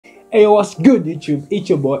Hey, what's good YouTube? It's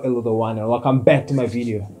your boy Eliel, and welcome back to my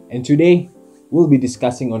video. And today we'll be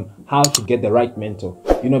discussing on how to get the right mentor.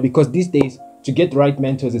 Because these days to get the right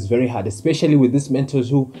mentors is very hard, especially with these mentors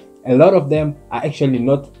who a lot of them are actually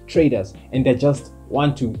not traders and they just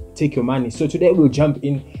want to take your money. So today we'll jump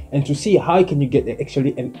in and to see how can you get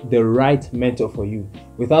the right mentor for you.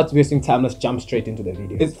 Without wasting time, let's jump straight into the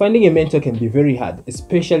video. Finding a mentor can be very hard,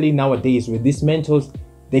 especially nowadays with these mentors.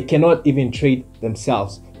 They cannot even trade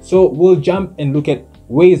themselves. So we'll jump and look at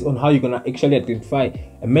ways on how you're gonna actually identify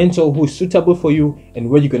a mentor who's suitable for you and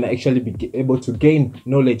where you're gonna actually be able to gain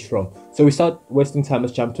knowledge from. So without wasting time,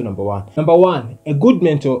 let's jump to number one. Number one, a good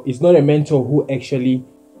mentor is not a mentor who actually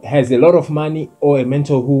has a lot of money or a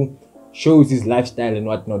mentor who shows his lifestyle and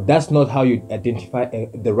whatnot. That's not how you identify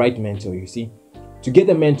the right mentor. You see, to get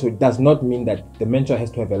a mentor does not mean that the mentor has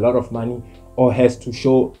to have a lot of money or has to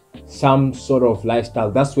show some sort of lifestyle.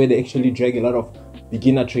 That's where they actually drag a lot of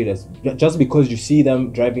beginner traders. Just because you see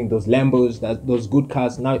them driving those Lambos, those good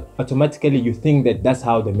cars, now automatically you think that that's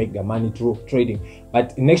how they make their money through trading.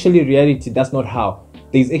 But in actually reality, that's not how.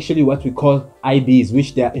 There's actually what we call IBs,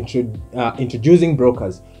 which they are introducing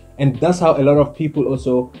brokers, and that's how a lot of people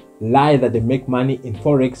also lie that they make money in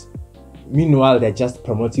Forex. Meanwhile, they're just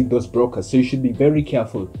promoting those brokers. So you should be very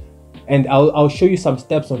careful. And I'll show you some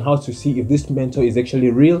steps on how to see if this mentor is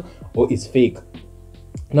actually real or is fake.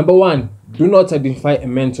 Number one, do not identify a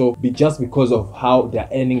mentor just because of how they're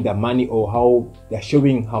earning their money or how they're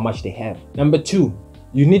showing how much they have. Number two,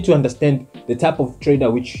 you need to understand the type of trader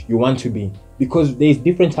which you want to be, because there's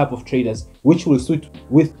different type of traders which will suit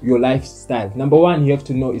with your lifestyle. Number one, you have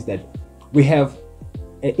to know is that we have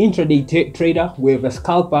an intraday trader, we have a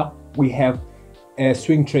scalper, we have a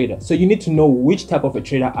swing trader. So you need to know which type of a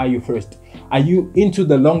trader are you first. Are you into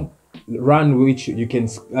the long run, which you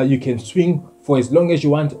can swing for as long as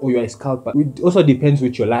you want, or you're a scalper? It also depends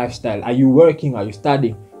with your lifestyle. Are you working? Are you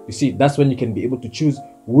studying? You see, that's when you can be able to choose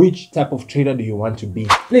which type of trader do you want to be.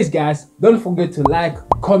 Please guys, don't forget to like,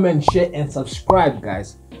 comment, share and subscribe.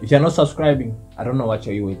 Guys, if you're not subscribing, I don't know what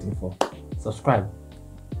you're waiting for. Subscribe.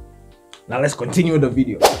 Now let's continue the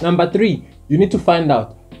video. Number three, you need to find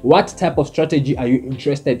out what type of strategy are you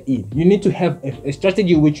interested in. You need to have a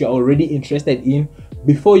strategy which you're already interested in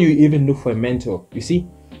before you even look for a mentor. You see,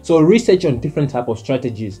 so research on different type of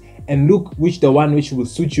strategies and look which will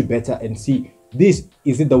suit you better, and see, is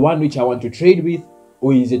it the one which I want to trade with,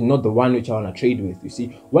 or is it not the one which I want to trade with? You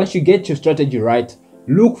see, once you get your strategy right,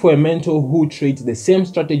 look for a mentor who trades the same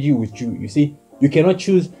strategy with you. You see, you cannot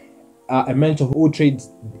choose a mentor who trades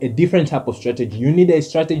a different type of strategy. You need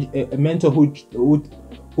a mentor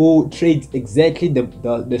who trades exactly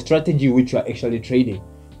the strategy which you are actually trading.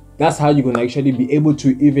 That's how you're gonna actually be able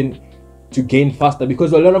to gain faster,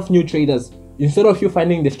 because a lot of new traders, instead of you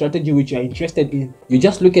finding the strategy which you're interested in, you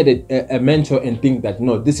just look at a mentor and think that,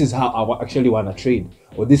 no, this is how I actually want to trade,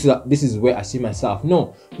 or this is where I see myself.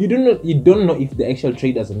 No, you don't know if the actual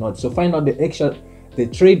traders or not. So find out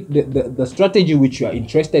the strategy which you are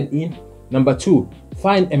interested in. Number two,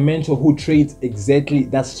 find a mentor who trades exactly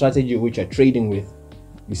that strategy which you're trading with.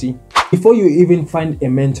 You see, before you even find a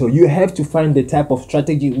mentor, you have to find the type of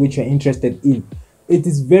strategy which you're interested in. It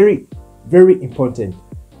is very, very important.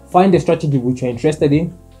 Find the strategy which you're interested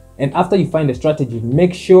in, and after you find the strategy,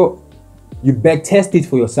 make sure you back test it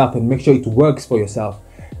for yourself and make sure it works for yourself.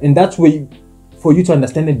 And that's where for you to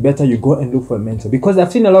understand it better, you go and look for a mentor. Because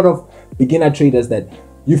I've seen a lot of beginner traders that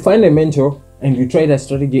you find a mentor and you try that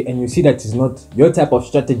strategy and you see that it's not your type of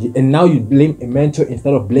strategy, and now you blame a mentor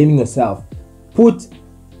instead of blaming yourself.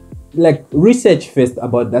 Research first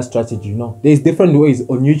about that strategy. There's different ways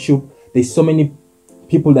on YouTube. There's so many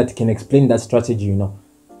people that can explain that strategy. A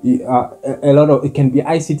lot of it can be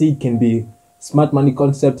ICT, it can be smart money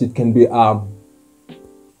concept, it can be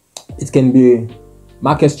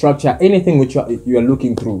market structure, anything which you are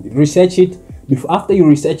looking through. Research it. After you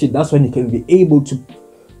research it, that's when you can be able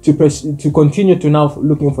to continue to now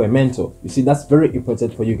looking for a mentor. You see, that's very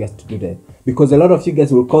important for you guys to do that, because a lot of you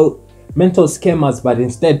guys will call mentors scammers, but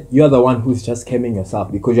instead you're the one who's just scamming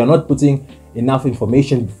yourself, because you're not putting enough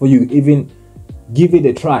information before you even give it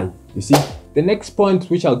a try. You see, the next point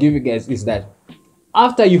which I'll give you guys is that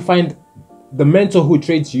after you find the mentor who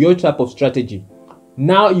trades your type of strategy,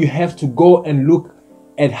 now you have to go and look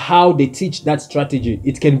at how they teach that strategy.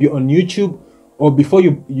 It can be on YouTube, or before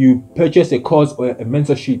you purchase a course or a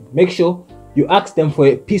mentorship, make sure you ask them for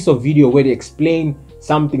a piece of video where they explain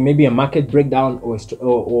something, maybe a market breakdown or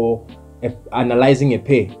analyzing a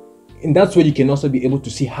pair. And that's where you can also be able to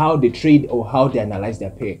see how they trade or how they analyze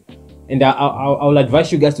their pair. And I'll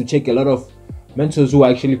advise you guys to check a lot of mentors who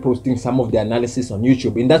are actually posting some of their analysis on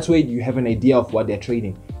YouTube. In that way, you have an idea of what they're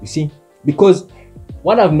trading, you see? Because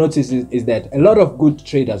what I've noticed is that a lot of good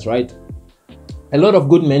traders, right? A lot of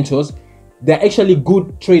good mentors, they're actually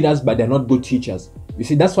good traders, but they're not good teachers. You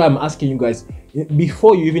see, that's why I'm asking you guys,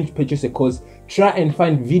 before you even purchase a course, try and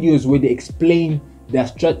find videos where they explain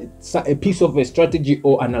a piece of a strategy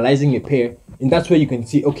or analyzing a pair. And that's where you can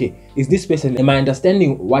see, okay, is this person, am I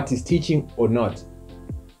understanding what he's teaching or not?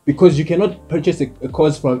 Because you cannot purchase a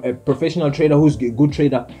course from a professional trader who's a good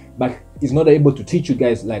trader, but is not able to teach you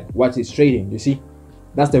guys like what he's trading. You see,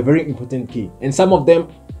 that's the very important key. And some of them,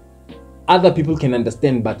 other people can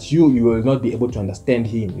understand, but you will not be able to understand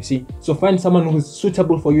him, you see? So find someone who's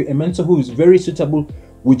suitable for you, a mentor who is very suitable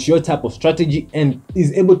with your type of strategy and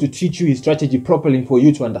is able to teach you his strategy properly for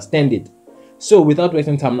you to understand it. So without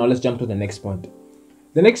wasting time, now let's jump to the next point.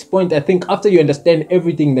 The next point, I think, after you understand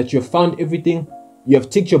everything, that you've found everything, you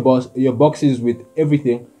have ticked your boxes with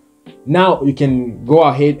everything, now you can go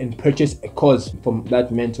ahead and purchase a course from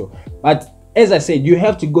that mentor. But as I said, you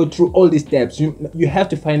have to go through all these steps. You have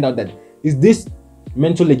to find out that, is this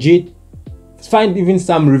mentor legit? Find even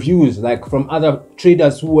some reviews like from other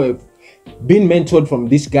traders who have been mentored from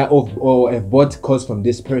this guy or have bought course from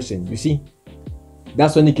this person, you see?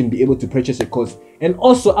 That's when you can be able to purchase a course. And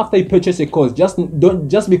also, after you purchase a course, just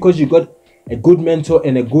because you got a good mentor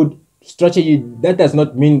and a good strategy, that does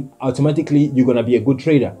not mean automatically you're gonna be a good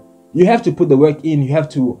trader. You have to put the work in. You have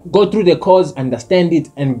to go through the course, understand it,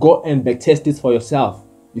 and go and backtest it for yourself.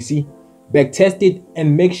 You see, backtest it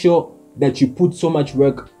and make sure that you put so much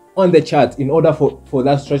work on the chart in order for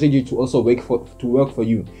that strategy to also work for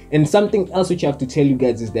you. And something else which I have to tell you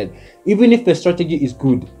guys is that even if the strategy is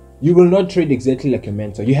good, you will not trade exactly like a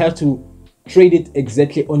mentor. You have to trade it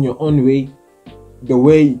exactly on your own way, the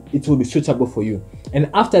way it will be suitable for you. And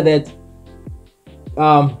after that,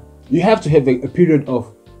 you have to have a period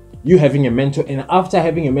of you having a mentor. And after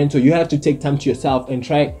having a mentor, you have to take time to yourself and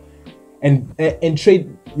try and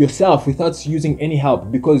trade yourself without using any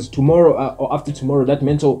help, because tomorrow or after tomorrow that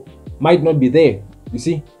mentor might not be there, you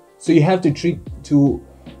see? So you have to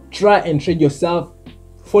try and trade yourself,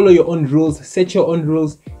 follow your own rules, set your own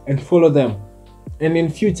rules and follow them, and in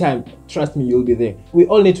few time, trust me, you'll be there. We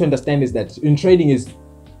all need to understand is that in trading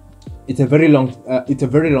it's a very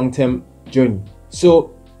long-term journey.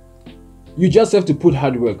 So you just have to put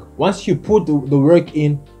hard work. Once you put the work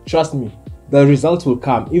in, trust me, the results will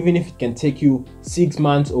come, even if it can take you 6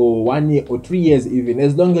 months or 1 year or 3 years. Even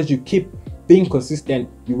as long as you keep being consistent,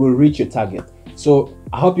 you will reach your target. So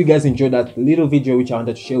I hope you guys enjoyed that little video which I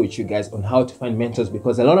wanted to share with you guys on how to find mentors,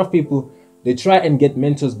 because a lot of people, they try and get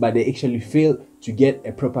mentors but they actually fail to get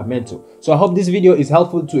a proper mentor. So I hope this video is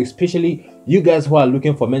helpful to especially you guys who are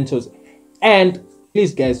looking for mentors. And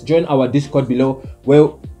please guys, join our Discord below, where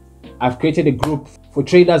I've created a group for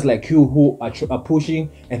traders like you who are pushing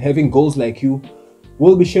and having goals like you.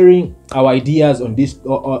 We'll be sharing our ideas on this,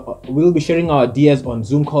 we'll be sharing our ideas on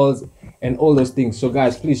Zoom calls and all those things. So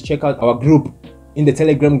guys, please check out our group in the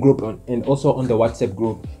Telegram group and also on the WhatsApp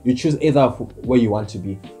group. You choose either where you want to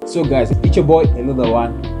be. So guys, it's your boy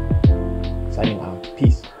Eliel, signing out.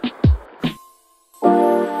 Peace.